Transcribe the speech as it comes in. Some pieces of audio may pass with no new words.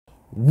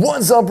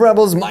What's up,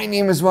 rebels? My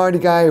name is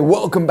RowdyGuy.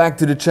 Welcome back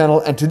to the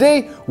channel, and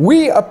today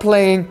we are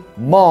playing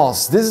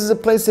Immerse. This is a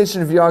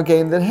PlayStation VR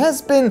game that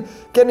has been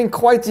getting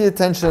quite the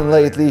attention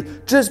lately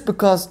just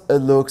because it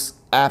looks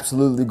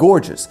absolutely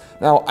gorgeous.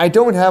 Now, I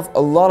don't have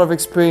a lot of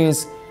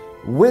experience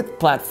with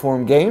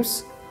platform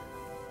games.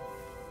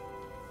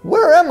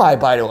 Where am I,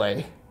 by the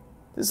way?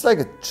 This is like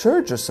a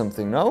church or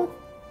something, no?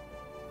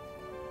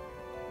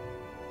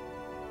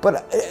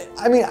 But,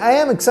 I mean, I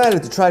am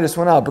excited to try this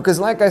one out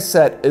because, like I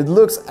said, it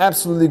looks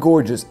absolutely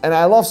gorgeous. And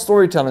I love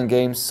storytelling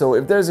games, so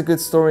if there's a good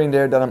story in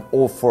there, then I'm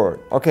all for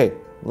it. Okay,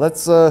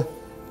 let's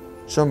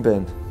jump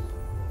in.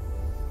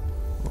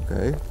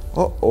 Okay.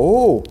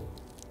 Oh!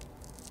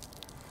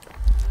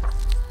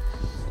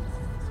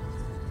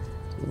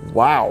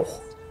 Wow.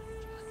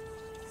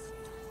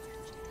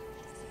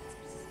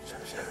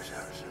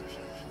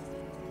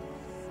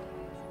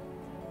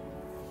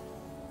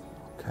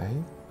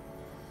 Okay.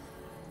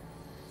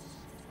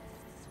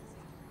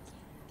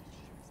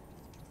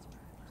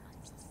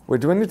 Wait,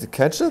 do I need to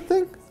catch that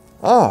thing?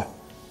 Ah,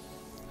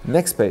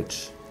 next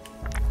page.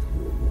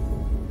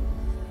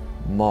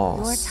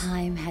 Moss. Your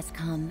time has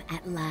come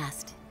at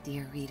last,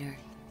 dear reader.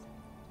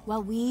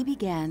 While we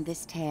began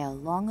this tale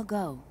long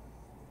ago,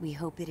 we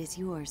hope it is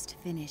yours to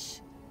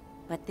finish.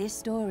 But this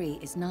story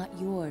is not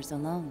yours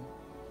alone.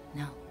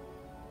 No,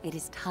 it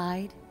is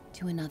tied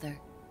to another.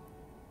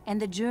 And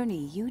the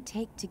journey you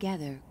take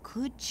together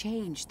could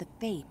change the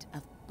fate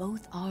of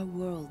both our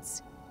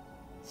worlds.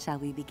 Shall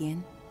we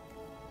begin?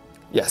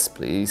 Yes,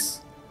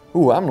 please.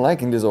 Ooh, I'm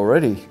liking this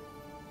already.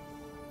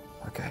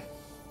 Okay.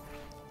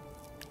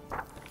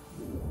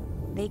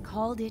 They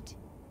called it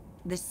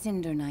the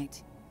Cinder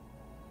Night.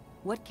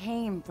 What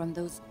came from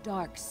those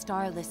dark,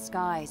 starless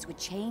skies would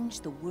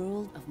change the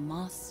world of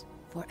Moss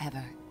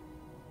forever.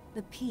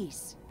 The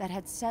peace that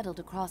had settled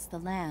across the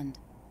land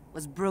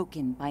was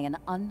broken by an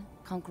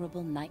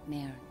unconquerable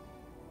nightmare.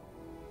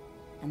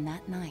 And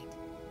that night,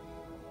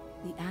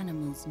 the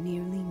animals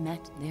nearly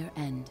met their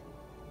end.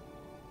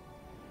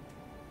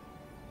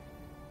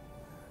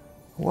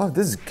 Wow,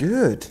 this is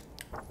good.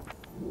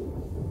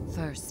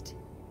 First,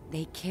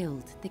 they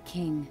killed the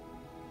king.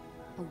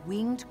 A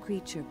winged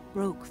creature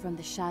broke from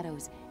the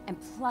shadows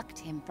and plucked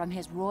him from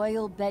his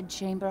royal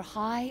bedchamber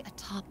high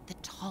atop the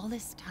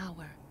tallest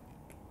tower.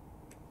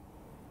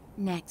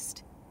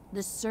 Next,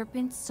 the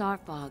serpent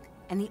Sarfog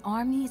and the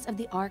armies of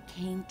the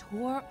Arcane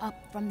tore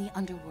up from the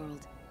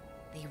underworld.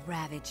 They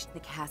ravaged the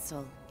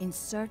castle in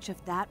search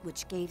of that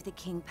which gave the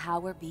king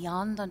power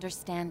beyond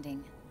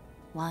understanding.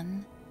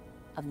 One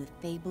of the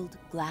fabled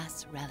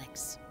glass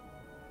relics.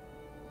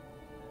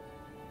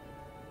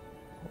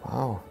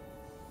 Wow.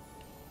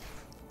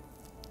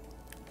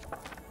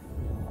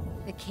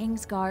 The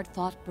King's Guard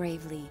fought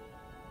bravely,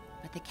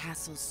 but the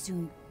castle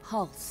soon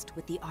pulsed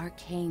with the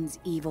Arcane's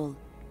evil.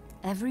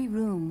 Every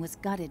room was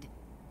gutted,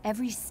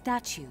 every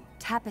statue,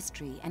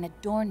 tapestry, and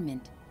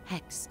adornment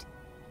hexed.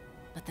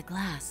 But the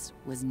glass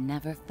was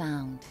never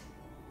found.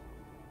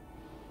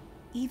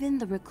 Even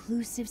the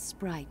reclusive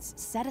sprites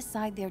set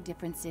aside their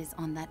differences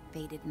on that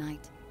fated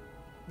night.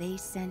 They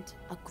sent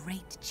a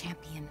great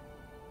champion,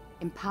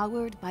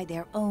 empowered by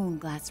their own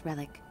glass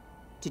relic,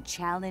 to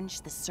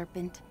challenge the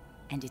serpent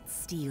and its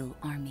steel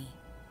army.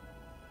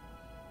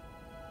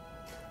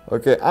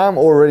 Okay, I'm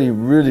already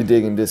really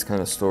digging this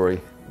kind of story.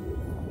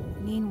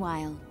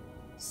 Meanwhile,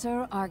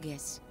 Sir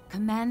Argus,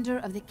 commander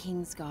of the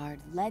King's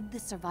Guard, led the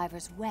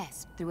survivors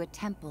west through a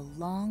temple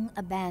long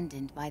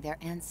abandoned by their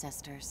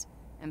ancestors,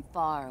 and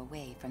far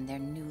away from their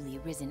newly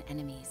risen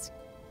enemies.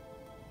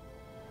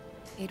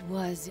 It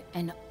was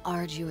an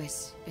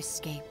arduous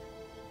escape.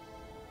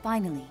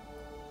 Finally,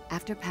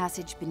 after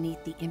passage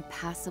beneath the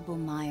impassable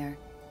mire,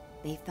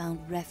 they found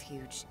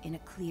refuge in a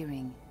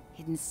clearing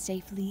hidden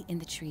safely in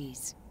the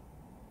trees.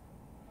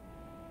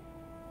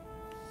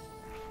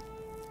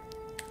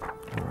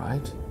 All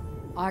right.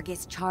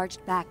 Argus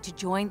charged back to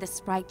join the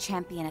sprite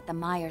champion at the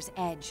mire's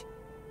edge.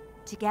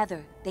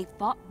 Together, they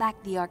fought back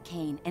the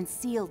Arcane and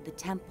sealed the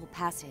temple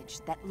passage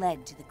that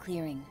led to the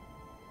clearing.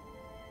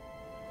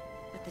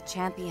 But the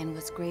champion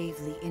was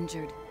gravely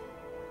injured.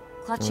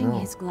 Clutching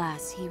his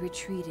glass, he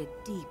retreated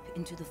deep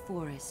into the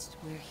forest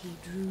where he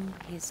drew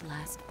his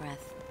last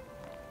breath.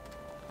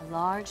 A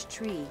large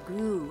tree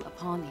grew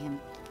upon him.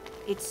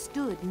 It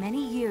stood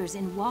many years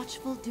in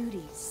watchful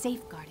duty,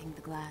 safeguarding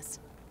the glass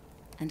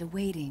and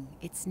awaiting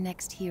its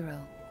next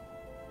hero.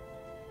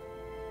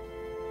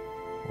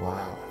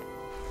 Wow.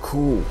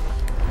 Cool.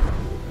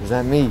 Is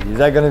that me? Is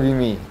that gonna be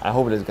me? I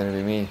hope it is gonna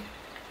be me.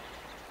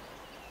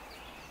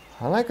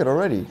 I like it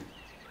already.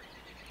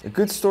 A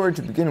good story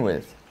to begin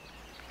with.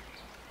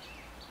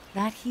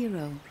 That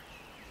hero,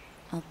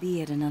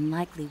 albeit an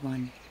unlikely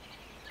one,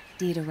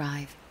 did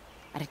arrive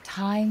at a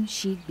time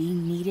she'd be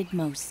needed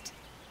most.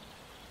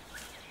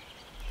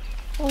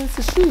 Oh, it's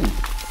a she.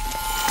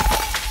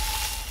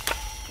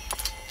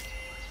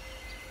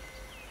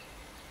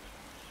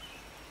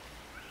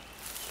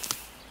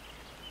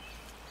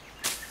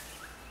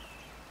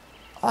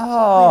 Quill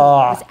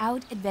was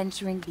out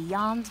adventuring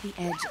beyond the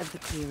edge of the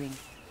clearing.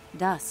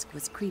 Dusk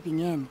was creeping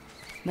in,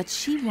 But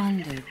she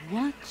wondered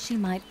what she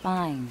might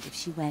find if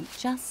she went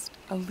just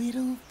a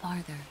little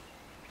farther.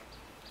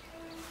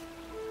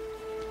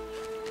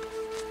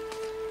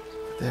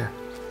 There.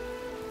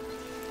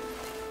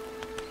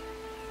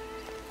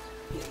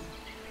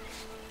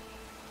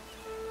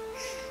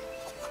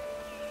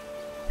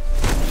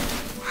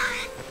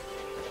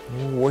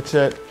 Ooh, watch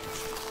it.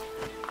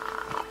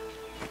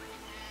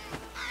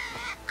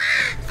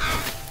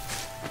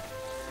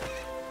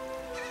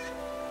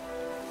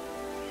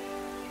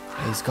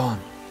 He's gone.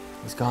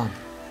 He's gone.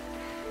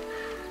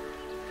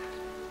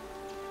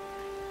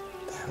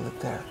 There, look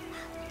there.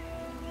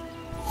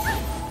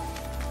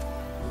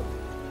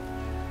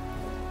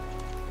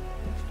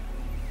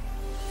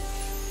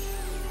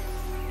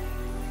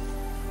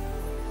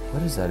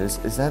 What is that?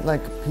 Is that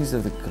like a piece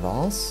of the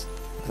glass?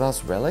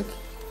 Glass relic?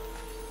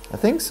 I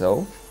think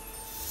so.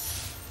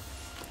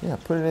 Yeah,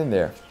 put it in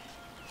there.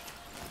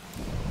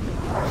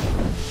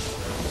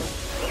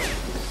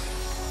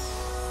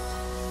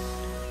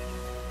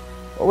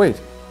 Oh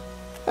wait.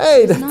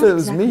 Hey, that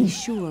was exactly me.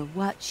 Sure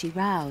what she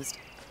roused,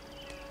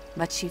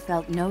 but she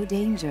felt no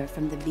danger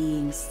from the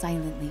being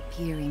silently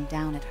peering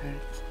down at her.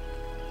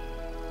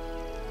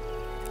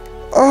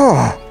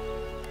 Oh.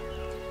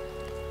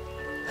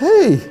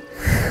 Hey.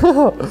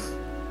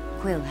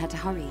 Quill had to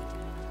hurry.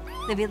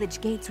 The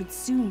village gates would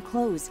soon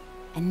close,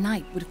 and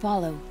night would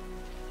follow.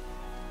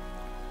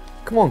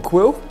 Come on,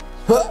 Quill.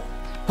 Huh.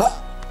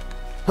 Huh.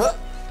 Huh.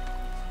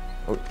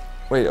 Oh,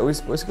 wait, are we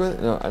supposed to go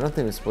there? No, I don't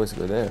think we're supposed to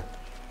go there.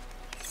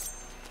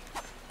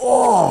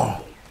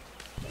 Oh!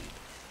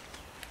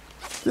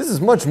 This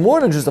is much more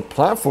than just a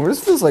platform.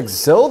 This feels like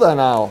Zelda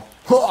now.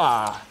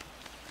 Ha!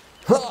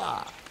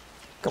 Ha!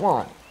 Come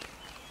on.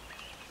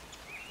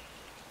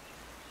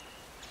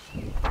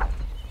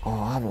 Oh,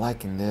 I'm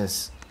liking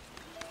this.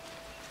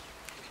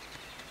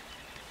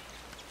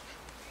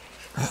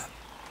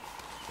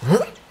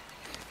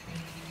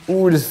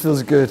 Ooh, this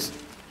feels good.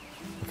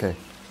 Okay.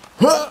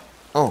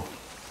 Oh.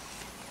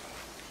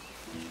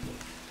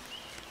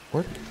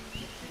 What?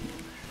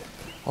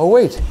 Oh,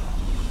 wait.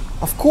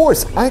 Of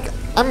course,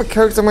 I'm a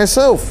character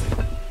myself.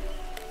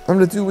 I'm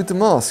the dude with the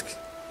mask.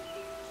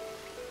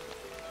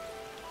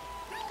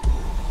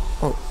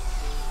 Oh.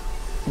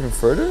 Even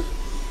further?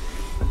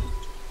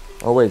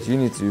 Oh, wait, you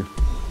need to...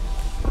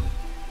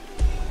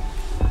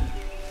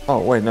 Oh,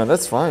 wait, no,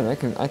 that's fine. I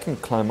can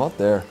climb up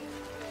there.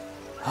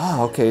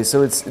 Ah, okay,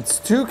 so it's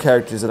two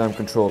characters that I'm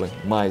controlling.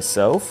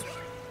 Myself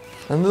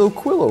and little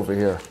Quill over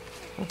here.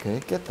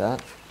 Okay, get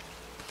that.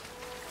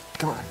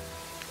 Come on.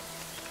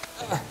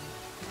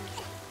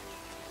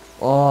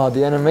 Oh,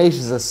 the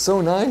animations are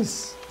so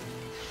nice.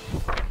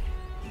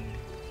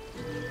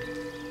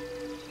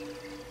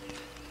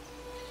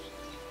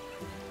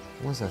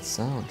 What's that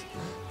sound?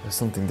 There's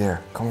something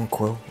there. Come on,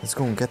 Quill. Let's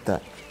go and get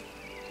that.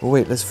 Oh,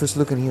 wait, let's first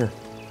look in here.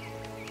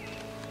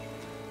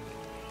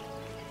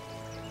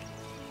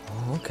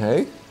 Oh,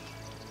 okay.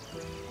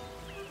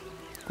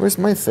 Where's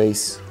my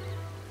face?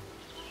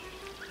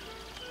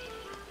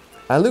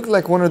 I look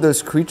like one of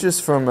those creatures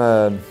from,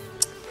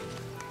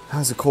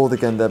 how's it called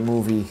again, that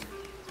movie?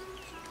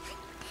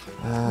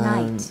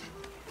 Night,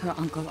 her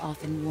uncle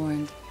often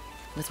warned,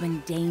 was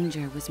when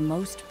danger was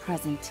most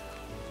present.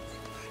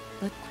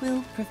 But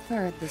Quill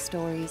preferred the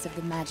stories of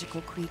the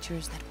magical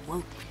creatures that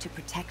woke to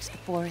protect the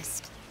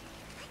forest.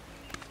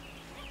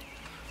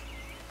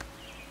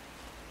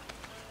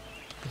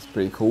 That's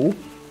pretty cool.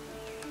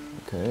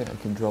 Okay, I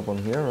can drop on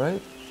here,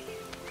 right?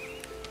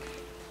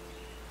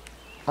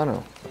 Oh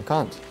no, I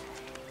can't.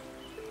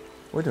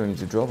 Where do I need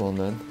to drop on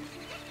then?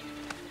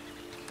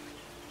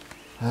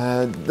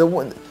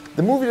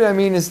 The movie that I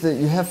mean is that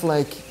you have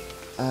like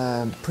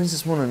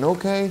Princess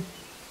Mononoke,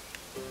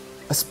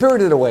 A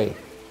Spirited Away.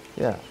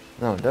 Yeah,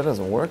 no, that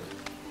doesn't work.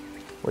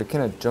 Wait,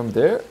 can I jump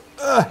there?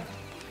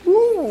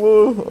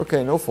 Ooh,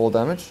 okay, no fall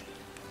damage.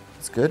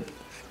 That's good.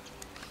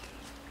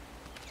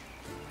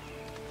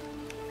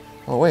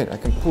 Oh wait, I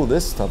can pull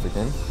this stuff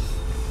again.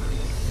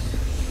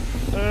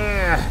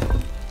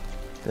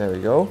 There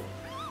we go.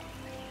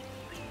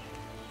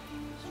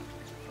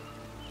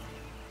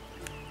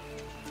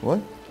 What?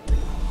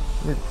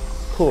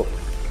 Pull.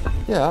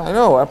 Yeah, I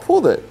know, I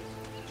pulled it.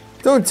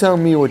 Don't tell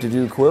me what to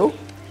do, Quill.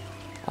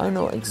 I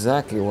know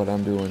exactly what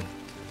I'm doing.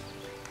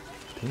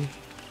 Okay.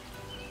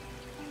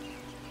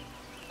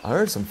 I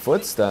heard some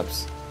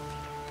footsteps.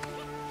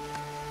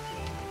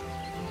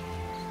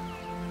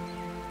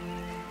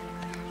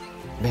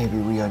 Maybe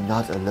we are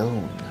not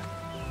alone.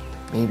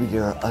 Maybe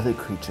there are other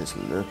creatures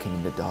lurking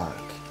in the dark.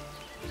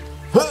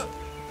 Huh!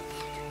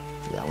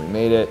 Yeah, we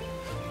made it.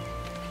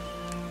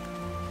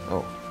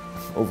 Oh,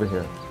 over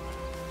here.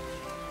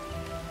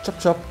 Chop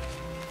chop.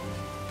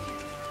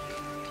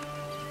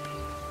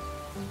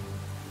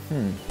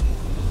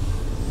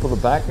 Pull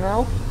it back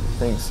now?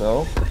 Think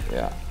so.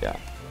 Yeah.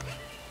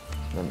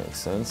 That makes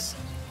sense.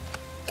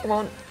 Come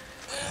on.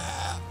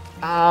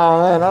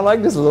 Oh man, I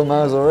like this little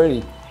mouse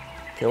already.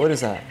 Okay, what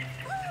is that?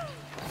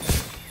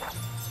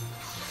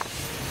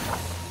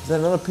 Is that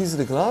another piece of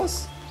the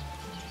glass?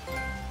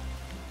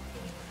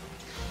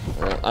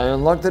 I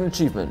unlocked an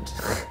achievement.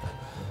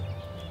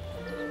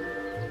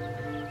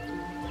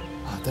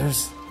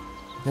 there's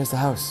the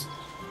house.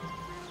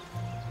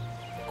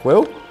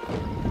 Quill?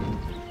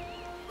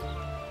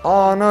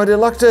 Oh no, they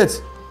locked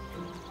it.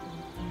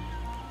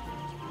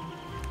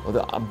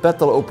 Well, I bet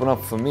they'll open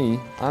up for me.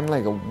 I'm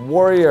like a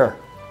warrior.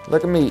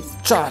 Look at me.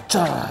 Cha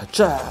cha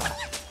cha.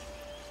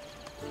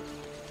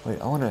 Wait,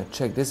 I want to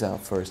check this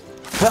out first.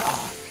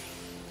 Ha!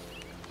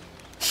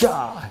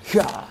 Sha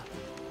sha.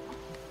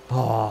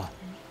 Oh,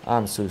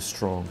 I'm so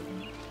strong.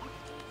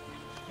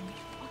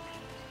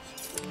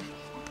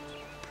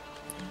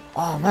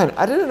 Oh man,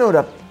 I didn't know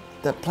that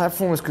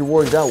platformers could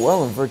work that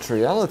well in virtual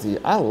reality.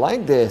 I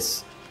like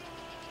this.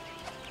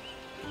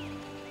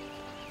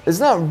 It's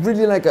not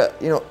really like a,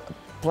 you know,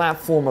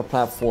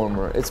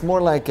 platformer. It's more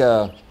like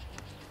a...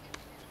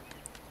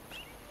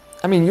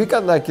 I mean, you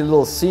got like your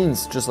little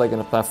scenes just like in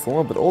a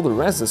platformer, but all the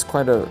rest is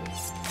quite a...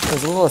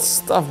 There's a lot of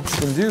stuff you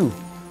can do.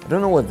 I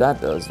don't know what that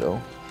does though.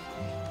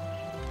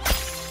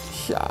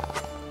 Yeah.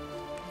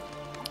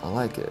 I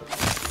like it.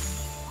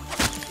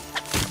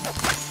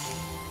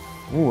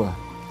 Ooh,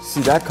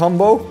 see that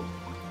combo?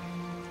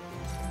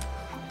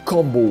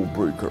 Combo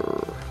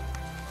breaker.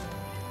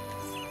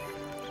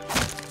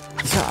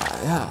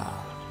 Yeah.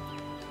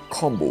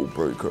 Combo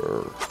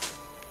breaker.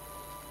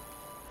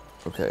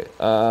 Okay,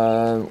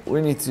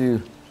 we need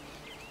to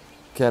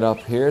get up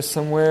here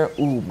somewhere.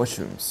 Ooh,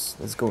 mushrooms.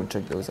 Let's go and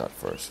check those out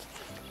first.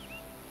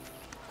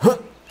 Huh.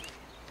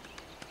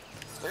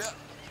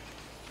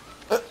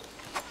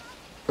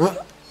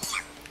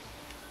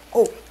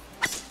 Oh.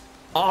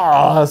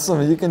 Ah,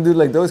 something you can do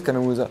like those kind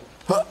of moves. Oh,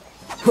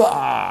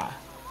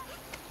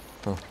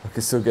 I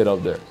can still get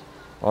up there.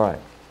 All right,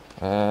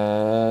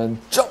 and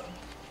jump.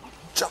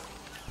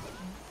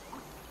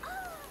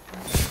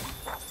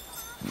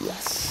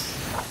 Yes.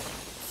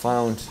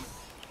 Found.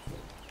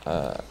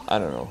 I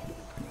don't know.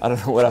 I don't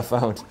know what I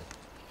found.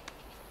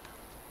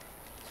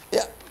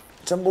 Yeah.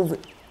 Jump over.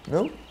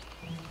 No.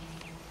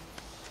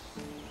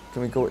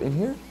 Can we go in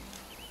here?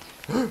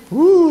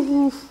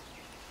 Woo!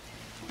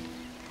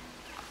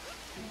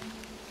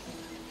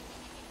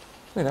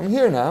 Wait, I'm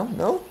here now.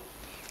 No?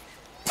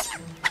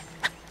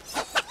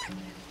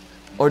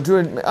 Or do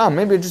it... Ah,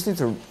 maybe I just need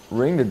to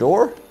ring the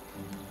door?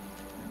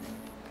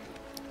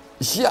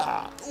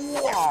 Yeah!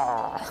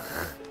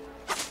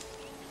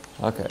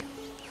 Okay.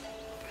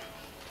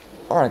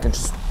 Or I can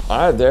just...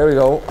 Alright, there we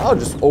go. I'll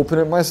just open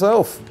it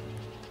myself.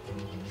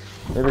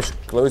 Maybe I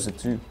should close it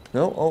too.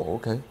 No? Oh,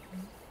 okay.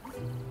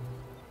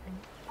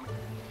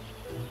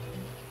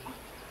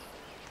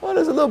 Oh,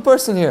 there's a little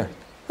person here.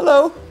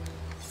 Hello?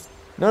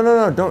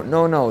 No, don't.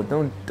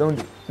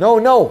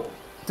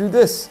 Do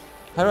this.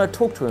 How do I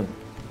talk to him?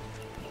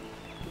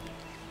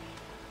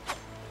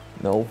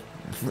 No.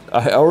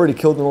 I already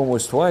killed him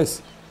almost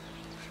twice.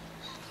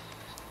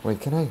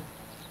 Wait, can I?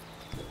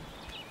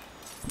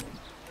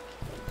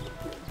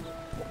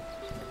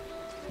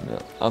 No.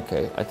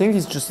 Okay, I think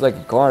he's just like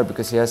a guard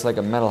because he has like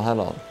a metal hat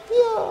on.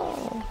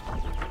 Yeah.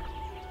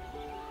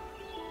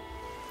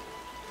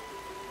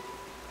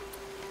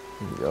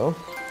 Here we go.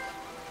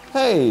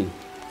 Hey.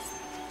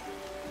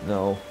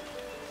 No.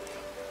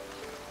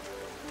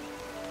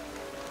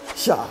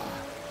 Yeah.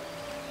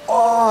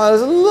 Oh,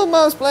 there's a little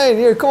mouse playing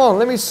here. Come on,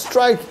 let me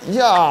strike.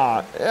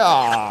 Yeah.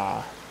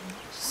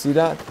 See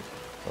that?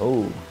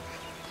 Oh.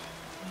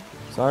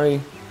 Sorry.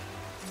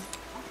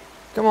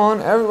 Come on,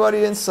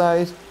 everybody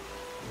inside.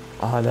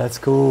 Ah, that's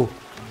cool.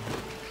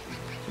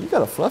 You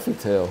got a fluffy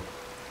tail.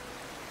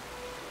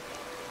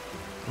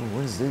 Oh,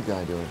 what is this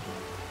guy doing?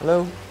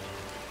 Hello?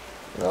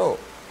 Hello?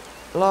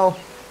 Hello?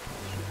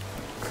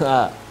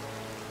 Ha.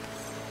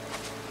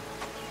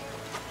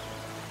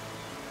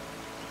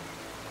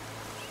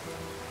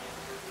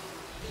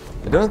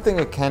 I don't think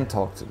I can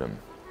talk to them.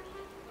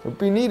 It would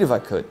be neat if I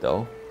could,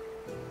 though.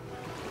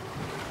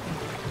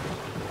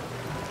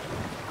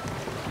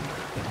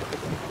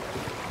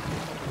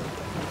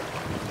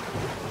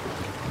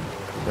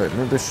 Wait,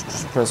 maybe I should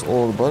just press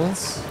all the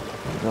buttons?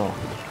 No,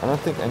 I don't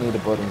think any of the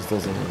buttons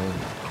does anything.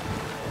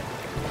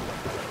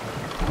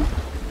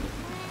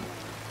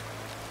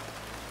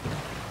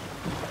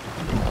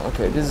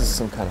 Okay, this is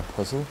some kind of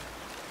puzzle.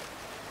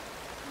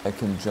 I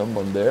can jump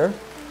on there.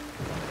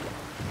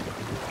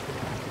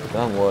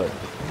 Then what?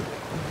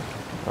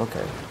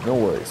 Okay, no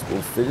worries.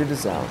 We'll figure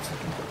this out.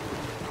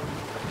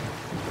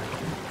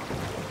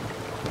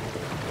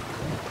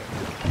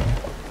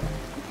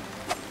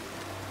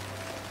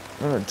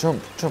 No,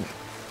 jump. No,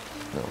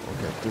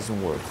 okay, it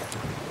doesn't work.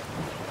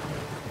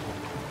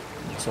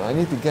 So I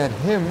need to get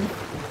him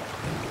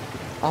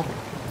up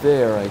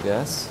there, I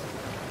guess.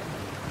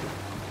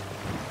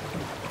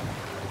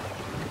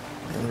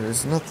 And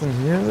there's nothing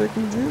here that I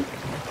can do?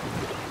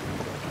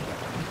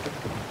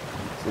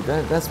 So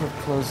that's what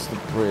closes the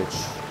bridge.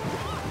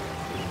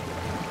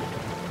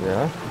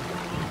 Yeah?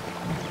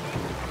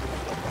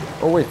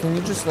 Oh wait, can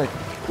you just like...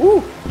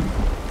 Ooh!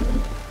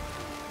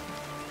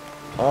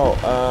 Oh,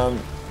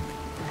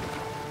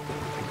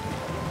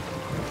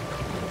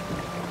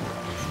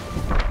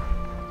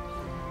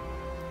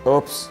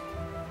 oops.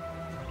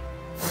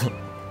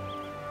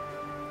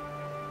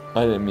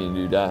 I didn't mean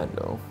to do that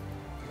though.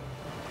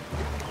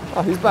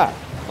 Oh, he's back.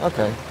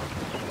 Okay.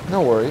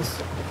 No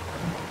worries.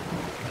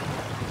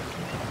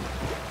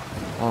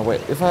 Oh,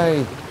 wait. If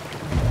I...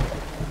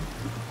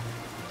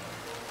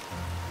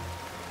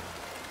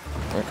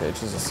 Okay,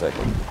 just a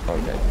second.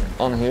 Okay.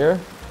 On here.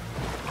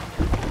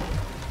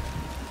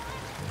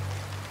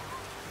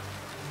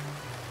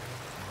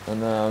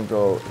 And then I'll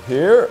go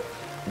here.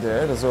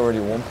 There, there's already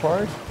one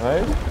part,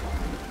 right?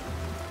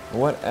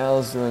 What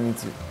else do I need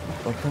to...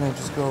 Or can I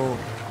just go...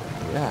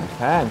 Yeah, I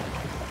can.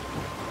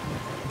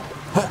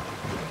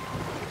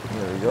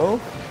 There we go.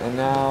 And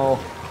now...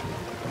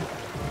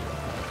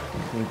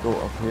 Can we go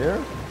up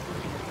here?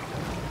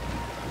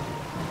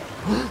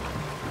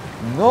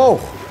 No!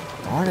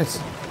 Darn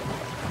it.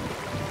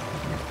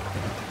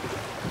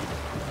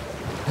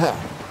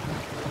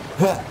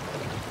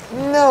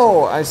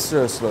 No! I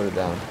should have slowed it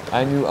down.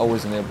 I knew I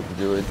wasn't able to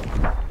do it.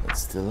 But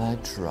still I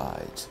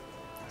tried.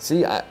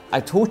 See, I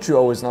told you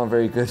I was not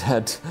very good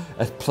at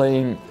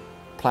playing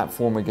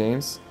platformer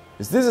games.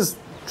 Because this is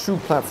true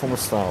platformer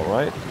style,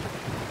 right?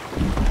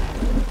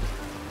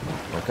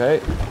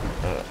 Okay.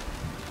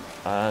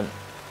 And...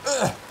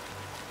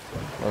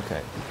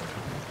 okay.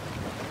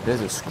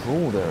 There's a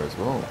scroll there as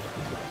well.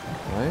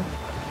 Right?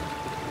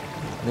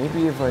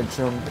 Maybe if I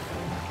jump...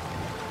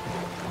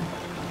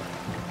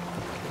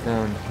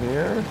 down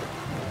here,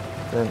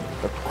 then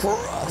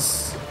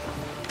across.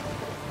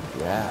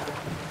 Yeah,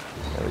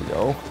 there we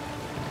go.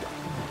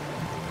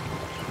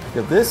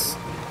 Pick up this.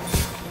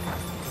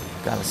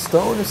 Got a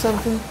stone or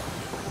something. You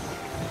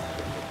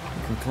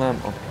can climb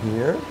up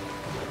here.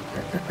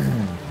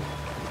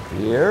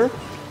 Here.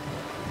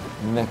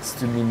 Next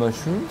to me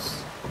mushrooms.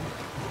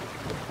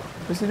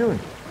 What's he doing?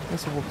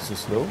 Why's he walking so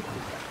slow?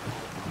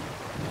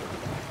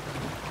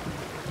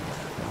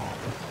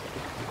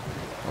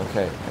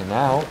 Okay, and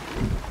now...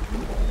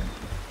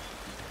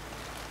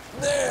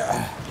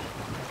 There!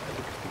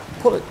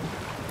 Pull it!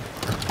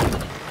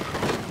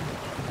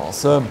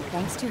 Awesome!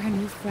 Thanks to her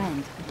new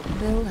friend,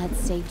 Quill had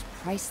saved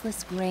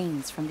priceless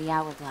grains from the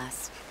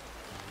hourglass.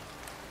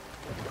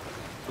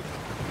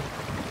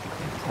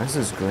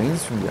 Priceless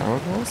grains from the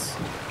hourglass?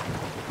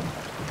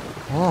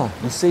 Ah,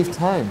 you save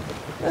time.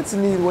 That's a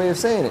neat way of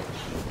saying it.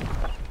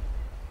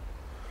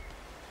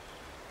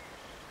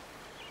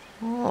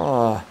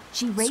 Ah.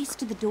 She raced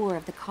to the door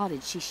of the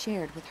cottage she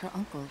shared with her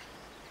uncle,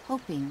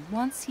 hoping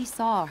once he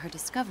saw her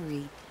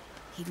discovery,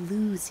 he'd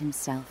lose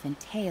himself in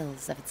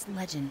tales of its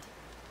legend.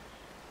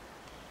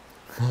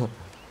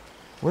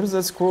 What is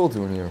that squirrel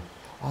doing here?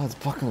 Oh, it's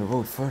blocking the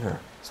road further,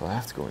 so I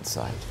have to go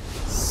inside.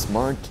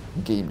 Smart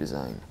game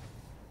design.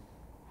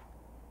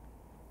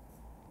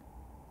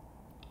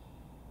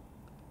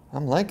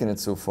 I'm liking it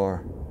so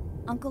far.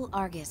 Uncle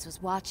Argus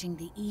was watching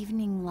the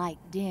evening light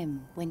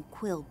dim when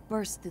Quill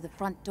burst through the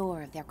front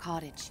door of their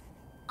cottage.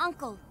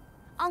 Uncle!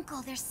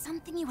 Uncle, there's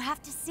something you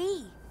have to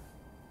see!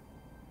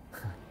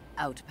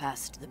 Out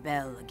past the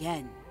bell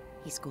again,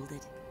 he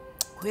scolded.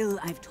 Quill,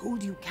 I've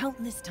told you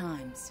countless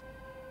times.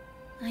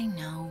 I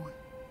know,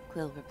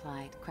 Quill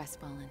replied,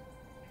 crestfallen.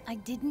 I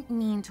didn't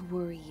mean to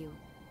worry you,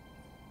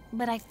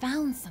 but I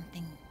found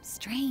something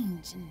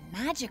strange and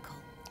magical.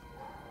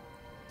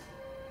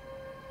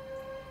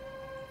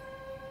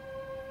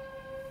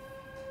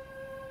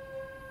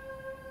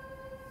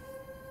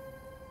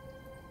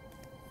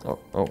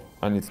 Oh,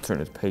 I need to turn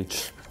the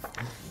page.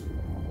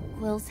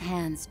 Quill's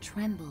hands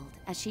trembled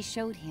as she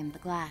showed him the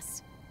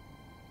glass.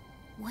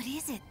 What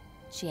is it?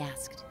 She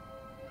asked.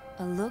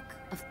 A look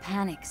of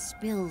panic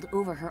spilled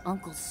over her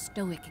uncle's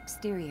stoic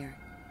exterior.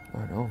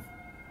 Oh no.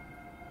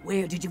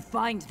 Where did you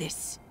find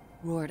this?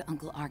 Roared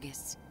Uncle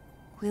Argus.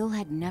 Quill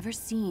had never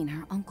seen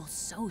her uncle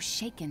so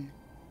shaken.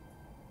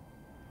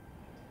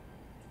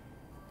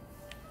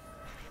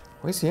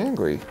 Why is he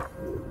angry?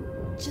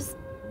 Just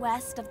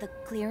west of the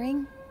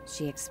clearing,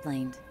 she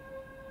explained.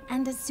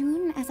 And as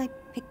soon as I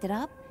picked it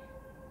up,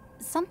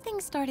 something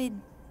started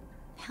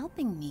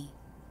helping me.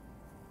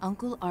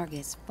 Uncle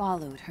Argus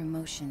followed her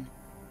motion.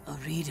 A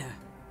reader?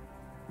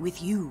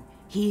 With you,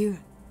 here,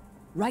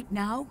 right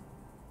now?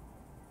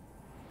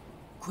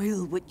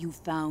 Quill, what you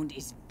found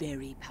is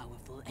very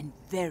powerful and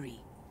very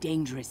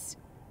dangerous,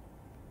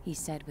 he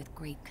said with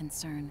great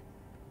concern.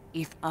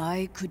 If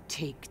I could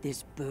take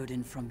this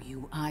burden from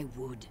you, I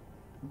would.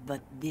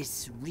 But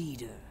this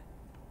reader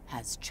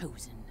has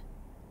chosen.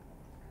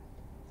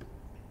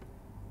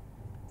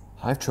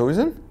 I've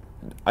chosen?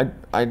 I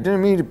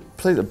didn't mean to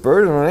place a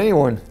burden on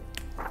anyone.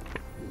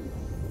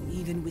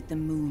 Even with the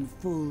moon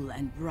full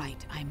and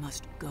bright, I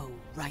must go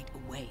right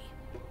away.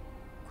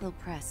 Quill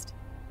pressed.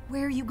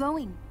 Where are you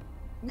going?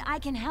 I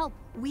can help.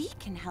 We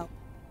can help.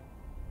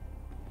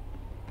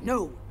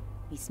 No,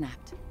 he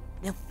snapped.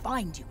 They'll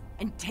find you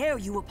and tear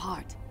you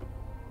apart.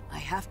 I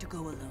have to go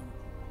alone.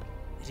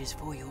 It is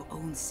for your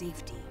own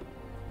safety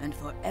and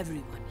for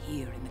everyone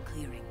here in the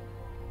clearing.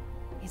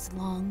 His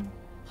long,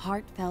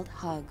 heartfelt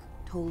hug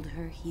told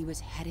her he was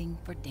heading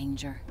for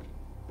danger.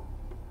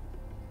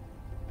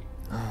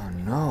 Oh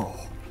no.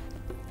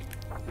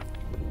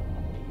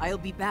 I'll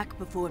be back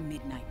before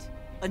midnight.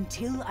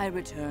 Until I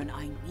return,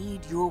 I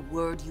need your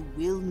word you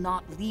will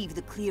not leave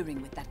the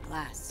clearing with that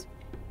glass.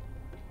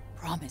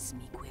 Promise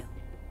me, Quill.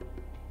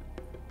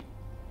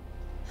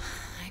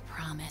 I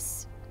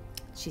promise,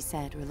 she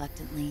said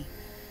reluctantly,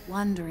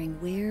 wondering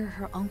where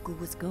her uncle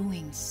was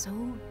going so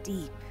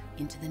deep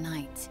into the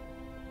night.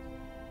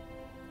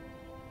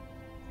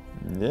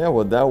 Yeah,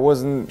 well,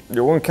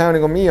 you weren't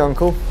counting on me,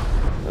 Uncle.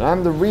 And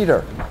I'm the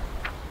reader.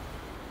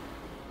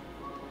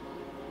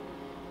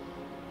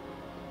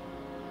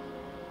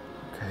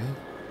 Okay.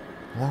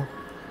 Hello?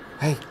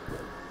 Hey.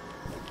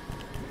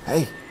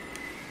 Hey.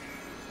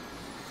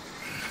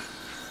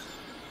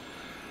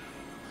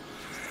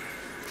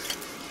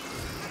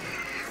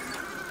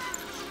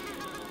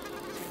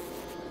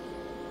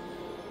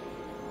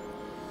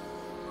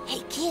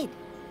 Hey, kid.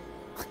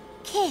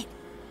 Kid.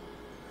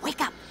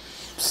 Wake up.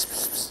 Psst,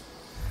 psst,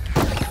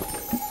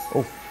 psst.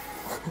 Oh.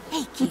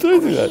 Hey, kid, Did I do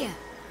over that? here.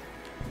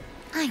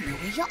 I know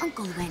where your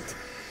uncle went.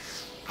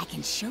 I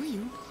can show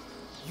you.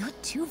 You're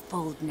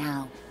twofold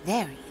now.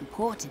 Very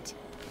important.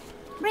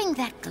 Bring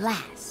that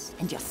glass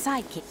and your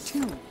sidekick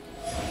too.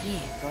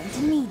 We're going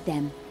to need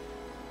them.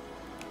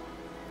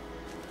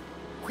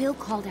 Quill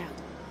called out.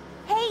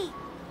 Hey,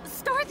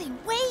 Starthing,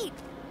 wait!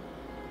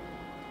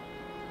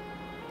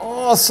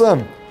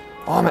 Awesome!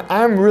 Oh man,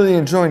 I'm really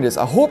enjoying this.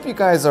 I hope you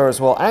guys are as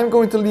well. I'm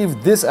going to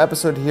leave this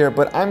episode here,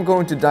 but I'm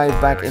going to dive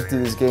back into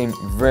this game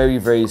very,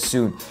 very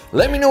soon.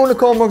 Let me know in the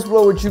comment box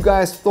below what you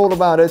guys thought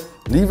about it.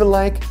 Leave a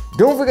like.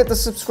 Don't forget to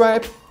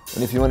subscribe.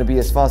 And if you want to be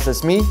as fast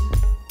as me,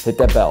 hit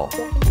that bell.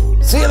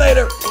 See you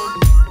later!